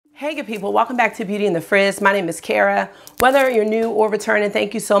Hey good people, welcome back to Beauty in the Frizz. My name is Cara. Whether you're new or returning,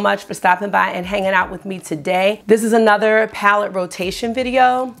 thank you so much for stopping by and hanging out with me today. This is another palette rotation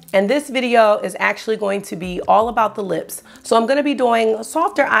video, and this video is actually going to be all about the lips. So I'm gonna be doing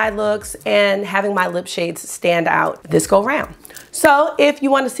softer eye looks and having my lip shades stand out this go round. So if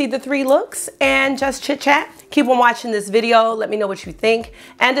you want to see the three looks and just chit chat, keep on watching this video. Let me know what you think.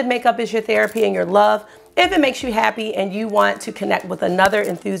 And if makeup is your therapy and your love, if it makes you happy and you want to connect with another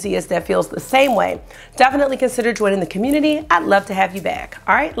enthusiast that feels the same way, definitely consider joining the community. I'd love to have you back.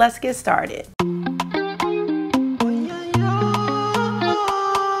 All right, let's get started.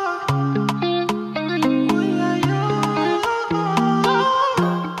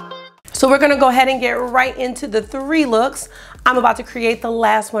 So we're gonna go ahead and get right into the three looks. I'm about to create the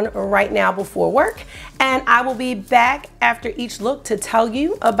last one right now before work, and I will be back after each look to tell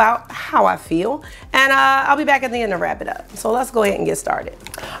you about how I feel, and I'll be back at the end to wrap it up. So let's go ahead and get started.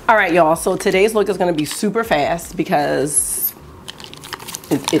 All right, y'all, so today's look is gonna be super fast because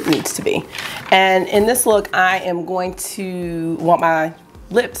it needs to be. And in this look, I am going to want my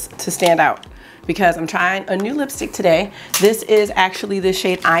lips to stand out, because I'm trying a new lipstick today. This is actually the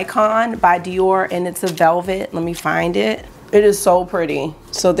shade Icone by Dior, and it's a velvet. Let me find it. It is so pretty.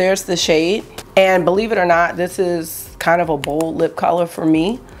 So there's the shade, and believe it or not, this is kind of a bold lip color for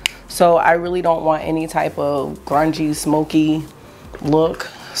me. So I really don't want any type of grungy, smoky look.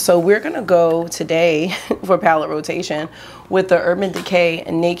 So we're gonna go today for palette rotation with the Urban Decay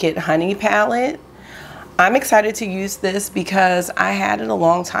Naked Honey palette. I'm excited to use this because I had it a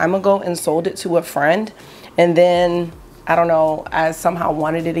long time ago and sold it to a friend, and then I don't know, I somehow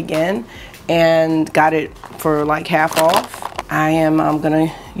wanted it again and got it for like half off. I'm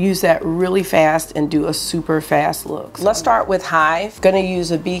gonna use that really fast and do a super fast look. Let's start with Hive. Gonna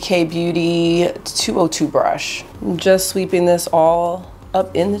use a BK Beauty 202 brush. I'm just sweeping this all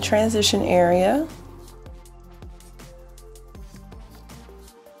up in the transition area.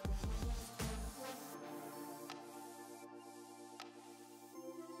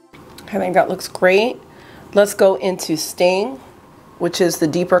 I think that looks great. Let's go into Sting, which is the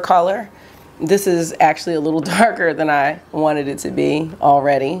deeper color. This is actually a little darker than I wanted it to be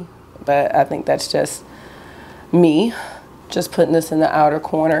already, but I think that's just me. Just putting this in the outer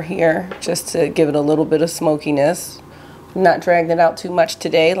corner here, just to give it a little bit of smokiness. I'm not dragging it out too much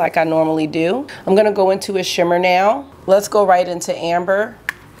today like I normally do. I'm gonna go into a shimmer now. Let's go right into Amber.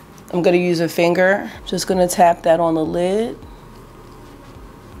 I'm gonna use a finger. Just gonna tap that on the lid.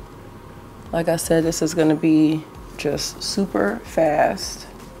 Like I said, this is gonna be just super fast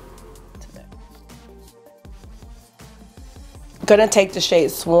today. I'm gonna take the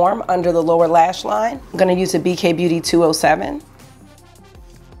shade Swarm under the lower lash line. I'm gonna use a BK Beauty 207.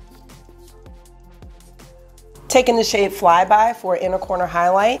 Taking the shade Flyby for inner corner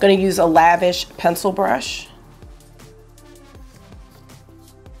highlight. I'm gonna use a Lavish pencil brush.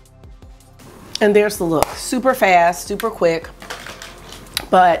 And there's the look. Super fast, super quick.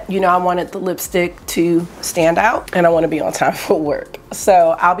 But you know, I wanted the lipstick to stand out and I want to be on time for work.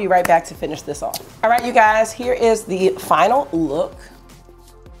 So I'll be right back to finish this off. All right, you guys, here is the final look.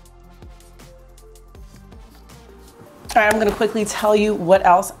 All right, I'm gonna quickly tell you what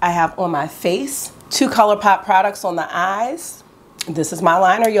else I have on my face. 2 ColourPop products on the eyes. This is my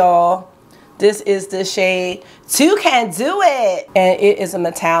liner, y'all. This is the shade Two Can Do It, and it is a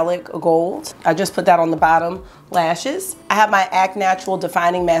metallic gold. I just put that on the bottom lashes. I have my Act Natural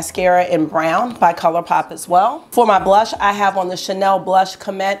Defining Mascara in brown by ColourPop as well. For my blush, I have on the Chanel Blush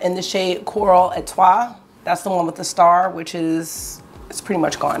Comet in the shade Coral Etoile. That's the one with the star, which is, it's pretty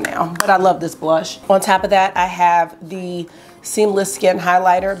much gone now, but I love this blush. On top of that, I have the Seamless Skin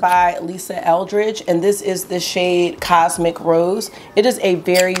Highlighter by Lisa Eldridge, and this is the shade Cosmic Rose. It is a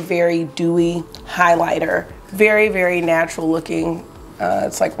very, very dewy highlighter. Very, very natural looking.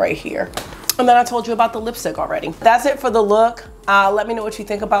 It's like right here. And then I told you about the lipstick already. That's it for the look. Let me know what you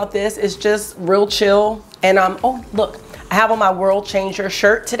think about this. It's just real chill. And oh, look, I have on my World Changer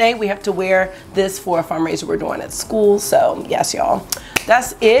shirt today. We have to wear this for a fundraiser we're doing at school. So yes, y'all.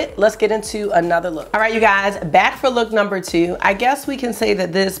 That's it. Let's get into another look. All right, you guys, back for look number 2. I guess we can say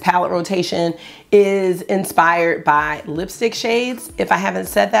that this palette rotation is inspired by lipstick shades, if I haven't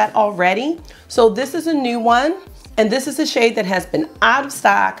said that already. So this is a new one, and this is a shade that has been out of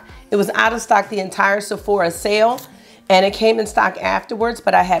stock. It was out of stock the entire Sephora sale, and it came in stock afterwards,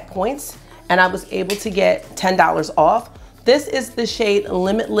 but I had points, and I was able to get $10 off. This is the shade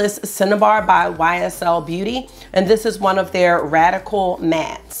Limitless Cinnabar by YSL Beauty, and this is one of their Radical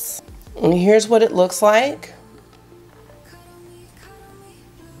Mattes. And here's what it looks like.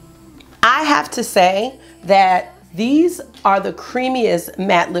 I have to say that These are the creamiest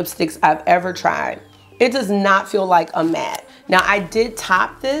matte lipsticks I've ever tried. It does not feel like a matte. Now I did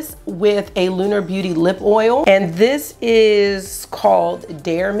top this with a Lunar Beauty lip oil, and this is called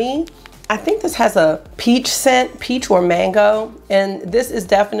Dare Me. I think this has a peach scent, peach or mango, and this is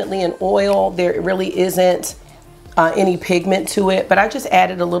definitely an oil. There really isn't any pigment to it, but I just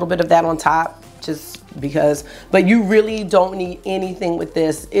added a little bit of that on top just because, but you really don't need anything with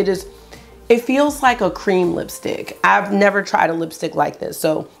this. It feels like a cream lipstick. I've never tried a lipstick like this.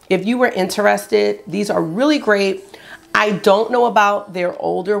 So if you were interested, these are really great. I don't know about their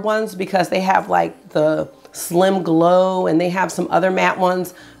older ones because they have like the Slim Glow and they have some other matte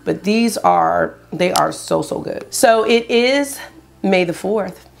ones, but they are so good. So it is May the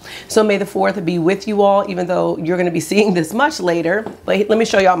 4th. So May the 4th be with you all, even though you're gonna be seeing this much later. But let me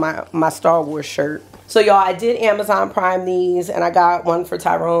show y'all my Star Wars shirt. So y'all, I did Amazon Prime these, and I got one for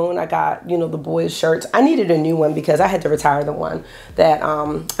Tyrone. I got, you know, the boys' shirts. I needed a new one because I had to retire the one that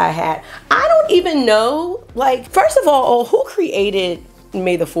I had. I don't even know, like, first of all, who created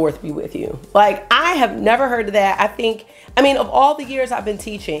May the 4th be with you? Like, I have never heard of that. I mean, of all the years I've been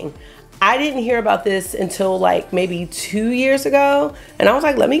teaching, I didn't hear about this until like maybe 2 years ago. And I was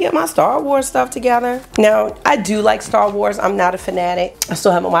like, let me get my Star Wars stuff together. Now, I do like Star Wars. I'm not a fanatic. I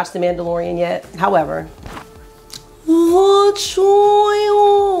still haven't watched The Mandalorian yet. However, the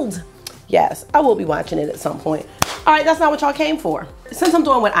child. Yes, I will be watching it at some point. All right, that's not what y'all came for. Since I'm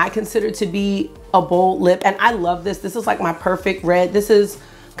doing what I consider to be a bold lip, and I love this. This is like my perfect red. This is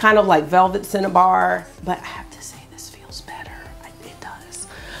kind of like Velvet Cinnabar, but I have to say this feels better. It does.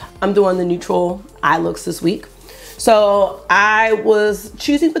 I'm doing the neutral eye looks this week. So I was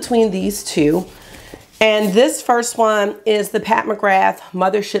choosing between these two. And this first one is the Pat McGrath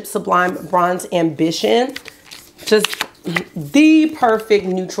Mothership Sublime Bronze Ambition. Just the perfect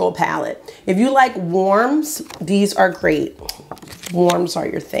neutral palette. If you like warms, these are great. Warms are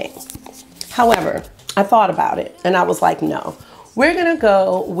your thing. However, I thought about it and I was like, no, we're gonna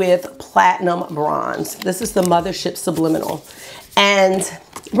go with Platinum Bronze. This is the Mothership Subliminal. And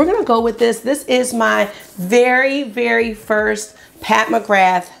we're gonna go with this. This is my very, very first Pat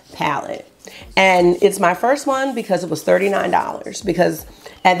McGrath palette. And it's my first one because it was $39, because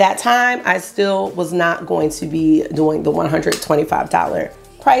at that time I still was not going to be doing the $125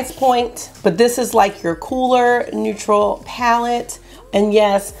 price point. But this is like your cooler neutral palette. And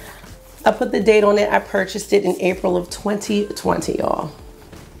yes, I put the date on it. I purchased it in April of 2020, y'all.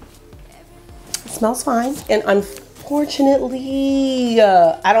 It smells fine. And unfortunately,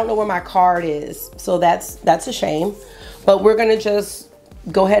 I don't know where my card is. So that's a shame. But we're gonna just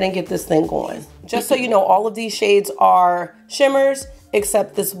go ahead and get this thing going. Just so you know, all of these shades are shimmers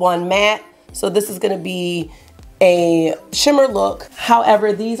except this one matte. So this is gonna be a shimmer look.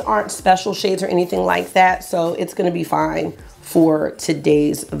 However, these aren't special shades or anything like that. So it's gonna be fine for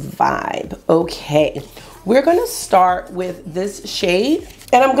today's vibe. Okay, we're gonna start with this shade.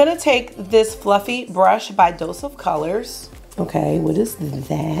 And I'm gonna take this fluffy brush by Dose of Colors. Okay, what is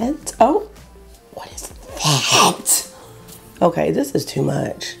that? Oh, what is that? Okay, this is too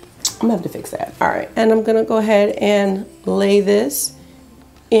much. I'm gonna have to fix that. All right, and I'm gonna go ahead and lay this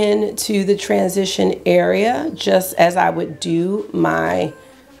into the transition area just as I would do my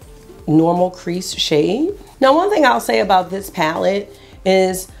normal crease shade. Now, one thing I'll say about this palette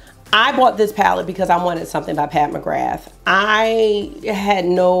is I bought this palette because I wanted something by Pat McGrath. I had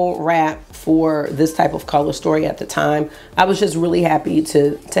no rap for this type of color story at the time. I was just really happy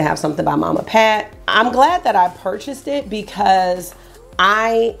to have something by Mama Pat. I'm glad that I purchased it because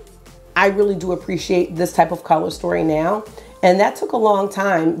I really do appreciate this type of color story now. And that took a long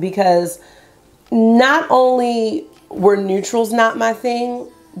time because not only were neutrals not my thing,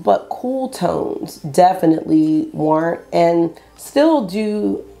 but cool tones definitely weren't, and still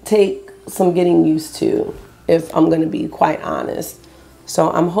do take some getting used to, if I'm gonna be quite honest. So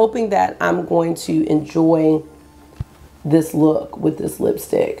I'm hoping that I'm going to enjoy this look with this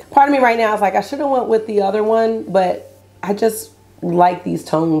lipstick. Part of me right now is like, I should have went with the other one, but I just like these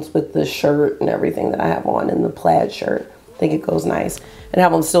tones with the shirt and everything that I have on, and the plaid shirt. I think it goes nice. And I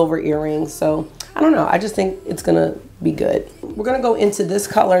have on silver earrings, so I don't know. I just think it's gonna be good. We're gonna go into this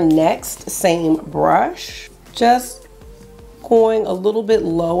color next, same brush. Just going a little bit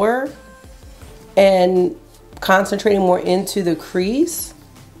lower and concentrating more into the crease.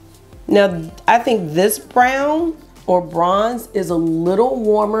 Now, I think this brown or bronze is a little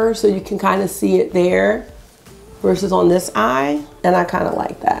warmer, so you can kind of see it there versus on this eye, and I kind of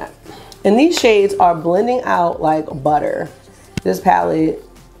like that. And these shades are blending out like butter. This palette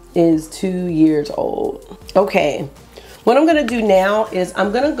is 2 years old. Okay, what I'm gonna do now is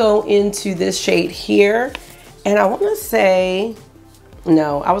I'm gonna go into this shade here, And I want to say,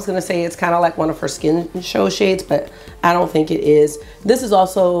 no, I was going to say it's kind of like one of her Skin Show shades, but I don't think it is. This is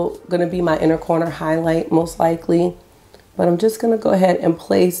also going to be my inner corner highlight, most likely. But I'm just going to go ahead and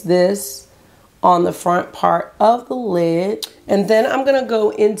place this on the front part of the lid. And then I'm going to go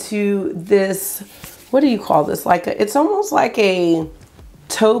into this, what do you call this? Like it's almost like a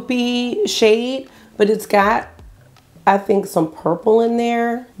taupey shade, but it's got, I think, some purple in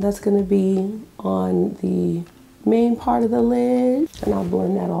there. That's going to be on the main part of the lid, and I'll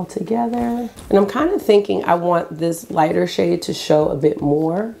blend that all together. And I'm kind of thinking I want this lighter shade to show a bit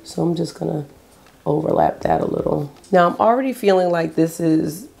more, so I'm just gonna overlap that a little. Now I'm already feeling like this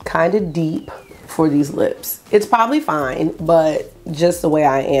is kind of deep for these lips. It's probably fine, but just the way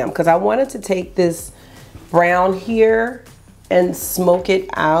I am, because I wanted to take this brown here and smoke it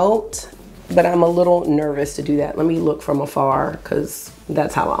out, but I'm a little nervous to do that. Let me look from afar, because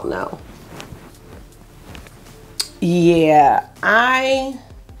that's how I'll know. Yeah, I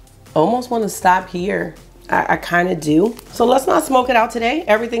almost want to stop here. I kind of do. So let's not smoke it out today.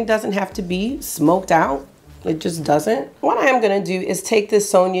 Everything doesn't have to be smoked out. It just doesn't. What I am going to do is take this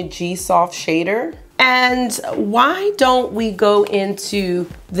Sonia G Soft Shader. And why don't we go into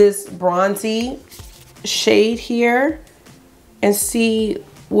this bronzy shade here and see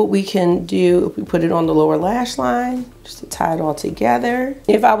what we can do if we put it on the lower lash line, just to tie it all together.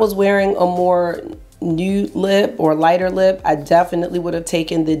 If I was wearing a more nude lip or lighter lip, I definitely would have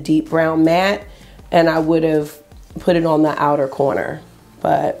taken the deep brown matte and I would have put it on the outer corner,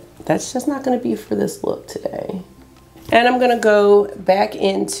 but that's just not going to be for this look today. And I'm going to go back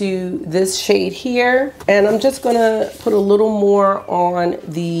into this shade here, and I'm just going to put a little more on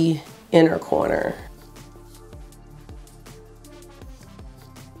the inner corner.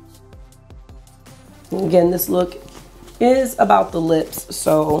 Again, this look is about the lips,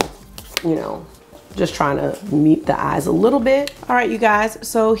 so, you know, just trying to mute the eyes a little bit. All right, you guys,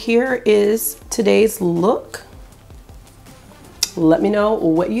 so here is today's look. Let me know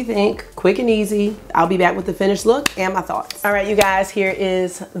what you think, quick and easy. I'll be back with the finished look and my thoughts. All right, you guys, here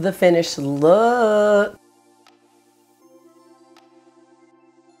is the finished look.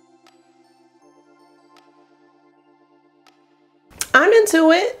 I'm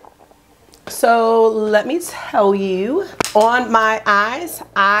into it. So let me tell you, on my eyes,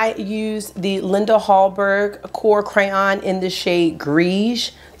 I use the Linda Hallberg Core Crayon in the shade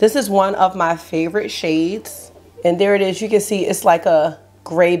Rouge. This is one of my favorite shades. And there it is. You can see it's like a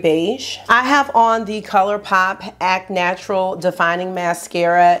gray beige. I have on the ColourPop Act Natural Defining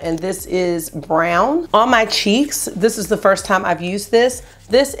Mascara, and this is brown. On my cheeks, this is the first time I've used this.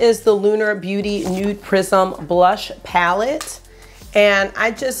 This is the Lunar Beauty Nude Prism Blush Palette. And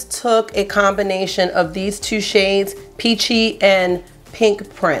I just took a combination of these two shades, Peachy and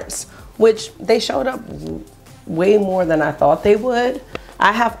Pink Prince, which they showed up way more than I thought they would.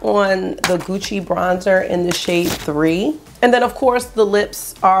 I have on the Gucci bronzer in the shade 3. And then of course the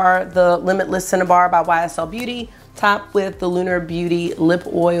lips are the Limitless Cinnabar by YSL Beauty, topped with the Lunar Beauty lip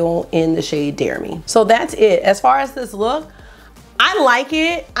oil in the shade Dare Me. So that's it. As far as this look, I like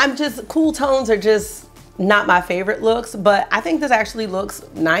it. Cool tones are just not my favorite looks, but I think this actually looks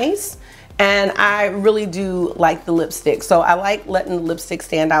nice. And I really do like the lipstick. So I like letting the lipstick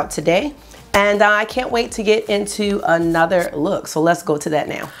stand out today. And I can't wait to get into another look. So let's go to that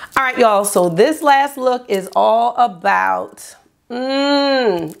now. All right, y'all. So this last look is all about,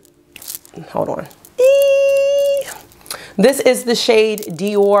 hold on. This is the shade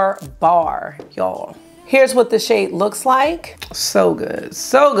Dior Bar, y'all. Here's what the shade looks like. So good,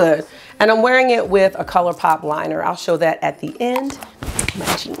 so good. And I'm wearing it with a ColourPop liner. I'll show that at the end.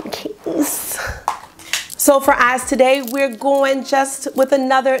 My jean case. So for eyes today, we're going just with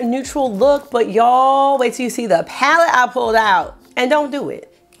another neutral look, but y'all wait till you see the palette I pulled out. And don't do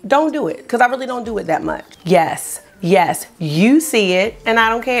it. Don't do it, because I really don't do it that much. Yes, yes, you see it, and I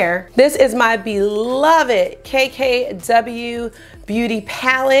don't care. This is my beloved KKW Beauty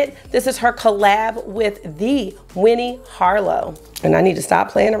palette. This is her collab with the WINNIE Harlow. And I need to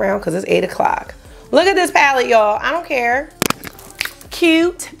stop playing around because it's 8 o'clock. Look at this palette, y'all. I don't care.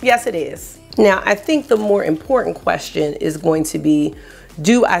 Cute. Yes, it is. Now, I think the more important question is going to be,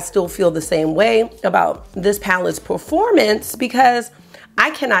 do I still feel the same way about this palette's performance? Because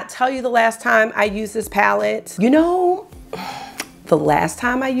I cannot tell you the last time I used this palette. You know, the last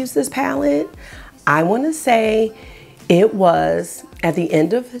time I used this palette, I want to say it was at the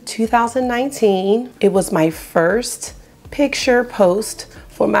end of 2019. It was my first picture post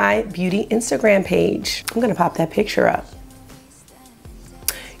for my beauty Instagram page. I'm gonna pop that picture up.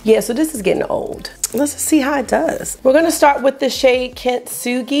 Yeah, so this is getting old. Let's see how it does. We're gonna start with the shade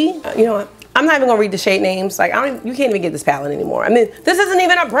Kintsugi. You know what? I'm not even gonna read the shade names. Like, you can't even get this palette anymore. I mean, this isn't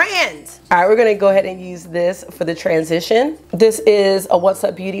even a brand. All right, we're gonna go ahead and use this for the transition. This is a What's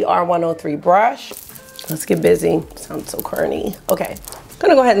Up Beauty R103 brush. Let's get busy. Sounds so corny. Okay,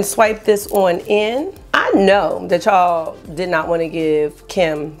 gonna go ahead and swipe this on in. I know that y'all did not want to give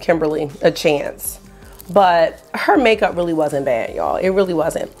Kimberly a chance, but her makeup really wasn't bad, y'all. It really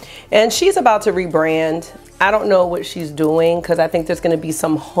wasn't. And she's about to rebrand. I don't know what she's doing because I think there's going to be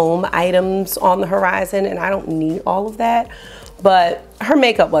some home items on the horizon and I don't need all of that. But her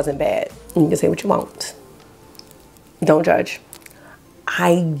makeup wasn't bad. You can say what you want. Don't judge.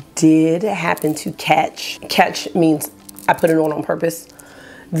 I did happen to catch means I put it on purpose,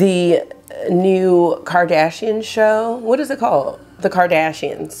 the new Kardashian show. What is it called? The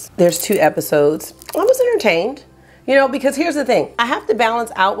Kardashians. There's 2 episodes. I was entertained, you know, because here's the thing. I have to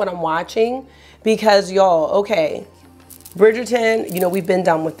balance out what I'm watching because y'all, okay, Bridgerton, you know, we've been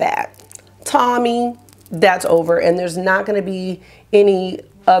done with that. Tommy, that's over. And there's not going to be any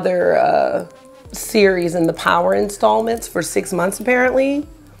other series in the Power installments for 6 months apparently.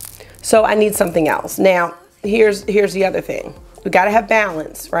 So I need something else. Now, here's the other thing. We got to have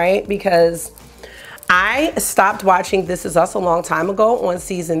balance, right? Because I stopped watching This Is Us a long time ago on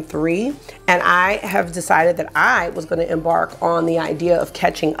season 3, and I have decided that I was going to embark on the idea of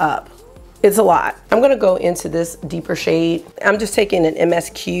catching up. It's a lot. I'm going to go into this deeper shade. I'm just taking an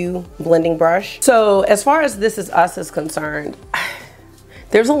MSQ blending brush. So as far as This Is Us is concerned,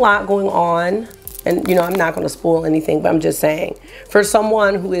 there's a lot going on, and you know, I'm not going to spoil anything, but I'm just saying, for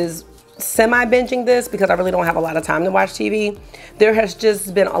someone who is semi-binging this, because I really don't have a lot of time to watch TV, there has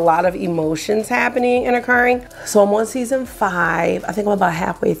just been a lot of emotions happening and occurring. So I'm on season 5. I think I'm about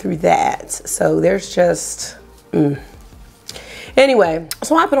halfway through that. So there's just Anyway,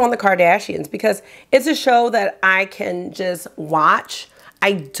 so I put on the Kardashians because it's a show that I can just watch.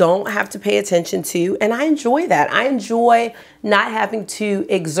 I don't have to pay attention to, and I enjoy that. I enjoy not having to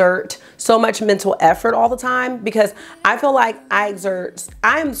exert so much mental effort all the time because I feel like I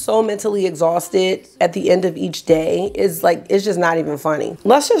am so mentally exhausted at the end of each day. It's just not even funny.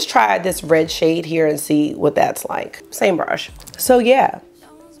 Let's just try this red shade here and see what that's like. Same brush. So yeah,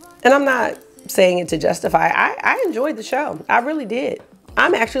 and I'm not saying it to justify. I enjoyed the show. I really did.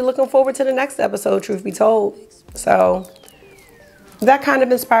 I'm actually looking forward to the next episode, truth be told. So that kind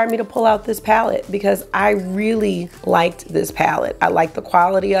of inspired me to pull out this palette because I really liked this palette. I liked the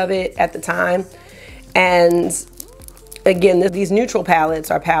quality of it at the time. And again, these neutral palettes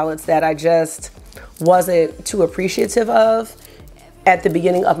are palettes that I just wasn't too appreciative of at the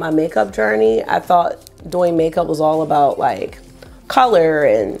beginning of my makeup journey. I thought doing makeup was all about like color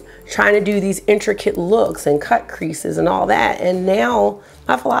and trying to do these intricate looks and cut creases and all that. And now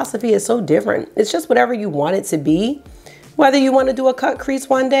my philosophy is so different. It's just whatever you want it to be. Whether you want to do a cut crease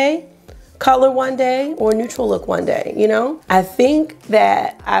one day, color one day, or neutral look one day, you know? I think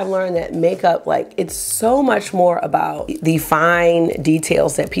that I've learned that makeup, like, it's so much more about the fine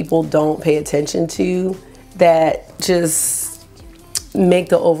details that people don't pay attention to that just make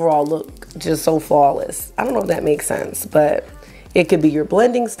the overall look just so flawless. I don't know if that makes sense, but it could be your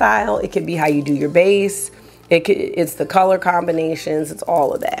blending style. It could be how you do your base. It's the color combinations. It's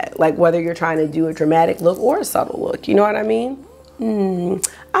all of that. Like whether you're trying to do a dramatic look or a subtle look. You know what I mean?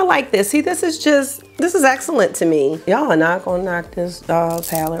 I like this. See, this is excellent to me. Y'all are not gonna knock this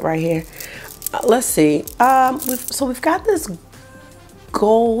palette right here. Let's see. So we've got this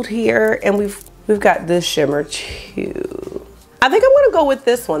gold here, and we've got this shimmer too. I think I'm gonna go with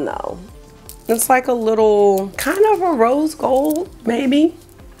this one though. It's like a little, kind of a rose gold, maybe.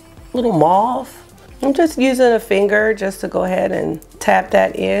 A little mauve. I'm just using a finger just to go ahead and tap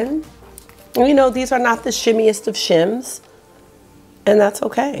that in. And you know, these are not the shimmiest of shims, and that's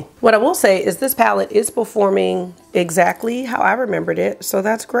okay. What I will say is this palette is performing exactly how I remembered it, so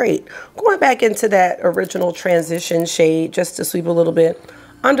that's great. Going back into that original transition shade just to sweep a little bit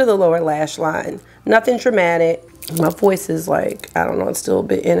under the lower lash line. Nothing dramatic. My voice is like, I don't know, it's still a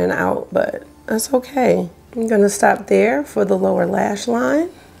bit in and out, but that's okay. I'm gonna stop there for the lower lash line.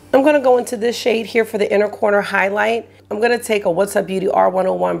 I'm gonna go into this shade here for the inner corner highlight. I'm gonna take a What's Up Beauty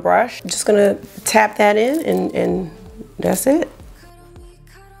R101 brush. I'm just gonna tap that in and that's it.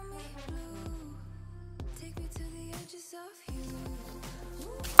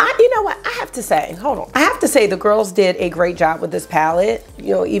 You know what, I have to say, hold on. I have to say the girls did a great job with this palette.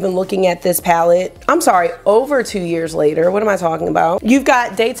 You know, even looking at this palette, I'm sorry, over 2 years later, what am I talking about? You've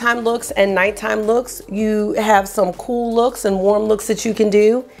got daytime looks and nighttime looks. You have some cool looks and warm looks that you can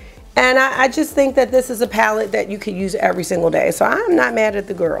do. And I just think that this is a palette that you could use every single day. So I'm not mad at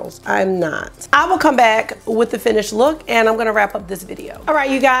the girls. I'm not. I will come back with the finished look and I'm gonna wrap up this video. All right,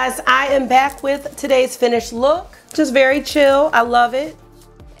 you guys, I am back with today's finished look. Just very chill, I love it.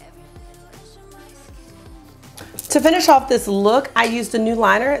 To finish off this look, I used a new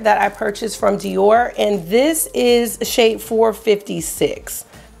liner that I purchased from Dior, and this is shade 456.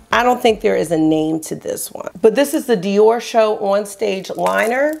 I don't think there is a name to this one, but this is the Dior Show On Stage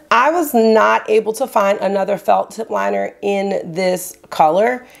liner. I was not able to find another felt tip liner in this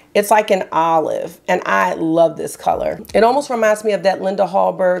color. It's like an olive, and I love this color. It almost reminds me of that Linda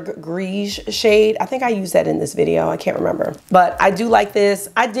Hallberg Rouge shade. I think I used that in this video, I can't remember. But I do like this.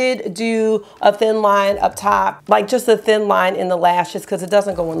 I did do a thin line up top, like just a thin line in the lashes because it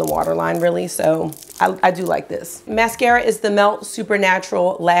doesn't go in the waterline really, so I do like this. Mascara is the Melt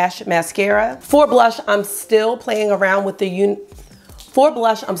Supernatural Lash Mascara. For blush, I'm still playing around with the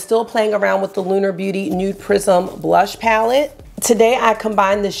Lunar Beauty Nude Prism Blush Palette. Today I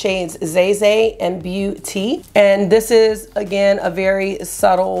combined the shades Zay and Beauty, and this is again a very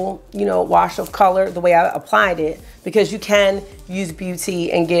subtle, you know, wash of color the way I applied it, because you can use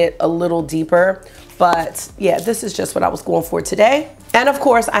Beauty and get a little deeper, but yeah, this is just what I was going for today. And of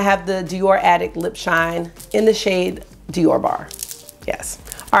course I have the Dior Addict Lip Shine in the shade Dior Bar. Yes.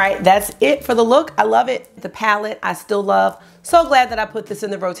 All right, that's it for the look. I love it. The palette I still love. So glad that I put this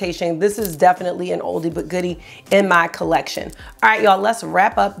in the rotation. This is definitely an oldie but goodie in my collection. All right, y'all, let's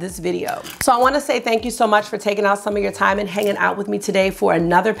wrap up this video. So I want to say thank you so much for taking out some of your time and hanging out with me today for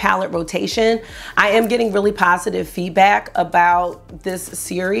another palette rotation. I am getting really positive feedback about this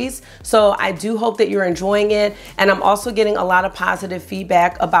series, so I do hope that you're enjoying it. And I'm also getting a lot of positive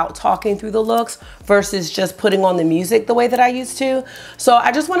feedback about talking through the looks versus just putting on the music the way that I used to. So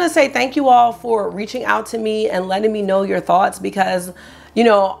I just want to say thank you all for reaching out to me and letting me know your thoughts, because, you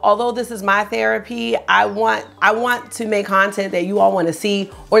know, although this is my therapy, I want to make content that you all want to see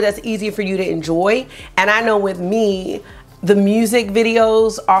or that's easy for you to enjoy. And I know with me, the music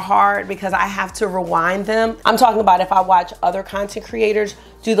videos are hard because I have to rewind them. I'm talking about if I watch other content creators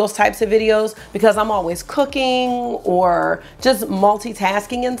do those types of videos, because I'm always cooking or just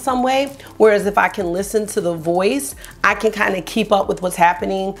multitasking in some way. Whereas if I can listen to the voice, I can kind of keep up with what's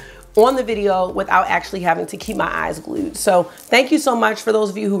happening on the video without actually having to keep my eyes glued. So thank you so much for those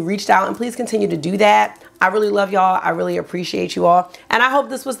of you who reached out, and please continue to do that. I really love y'all. I really appreciate you all. And I hope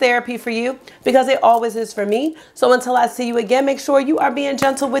this was therapy for you, because it always is for me. So until I see you again, make sure you are being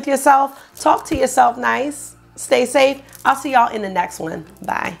gentle with yourself. Talk to yourself nice. Stay safe. I'll see y'all in the next one.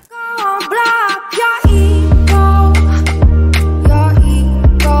 Bye.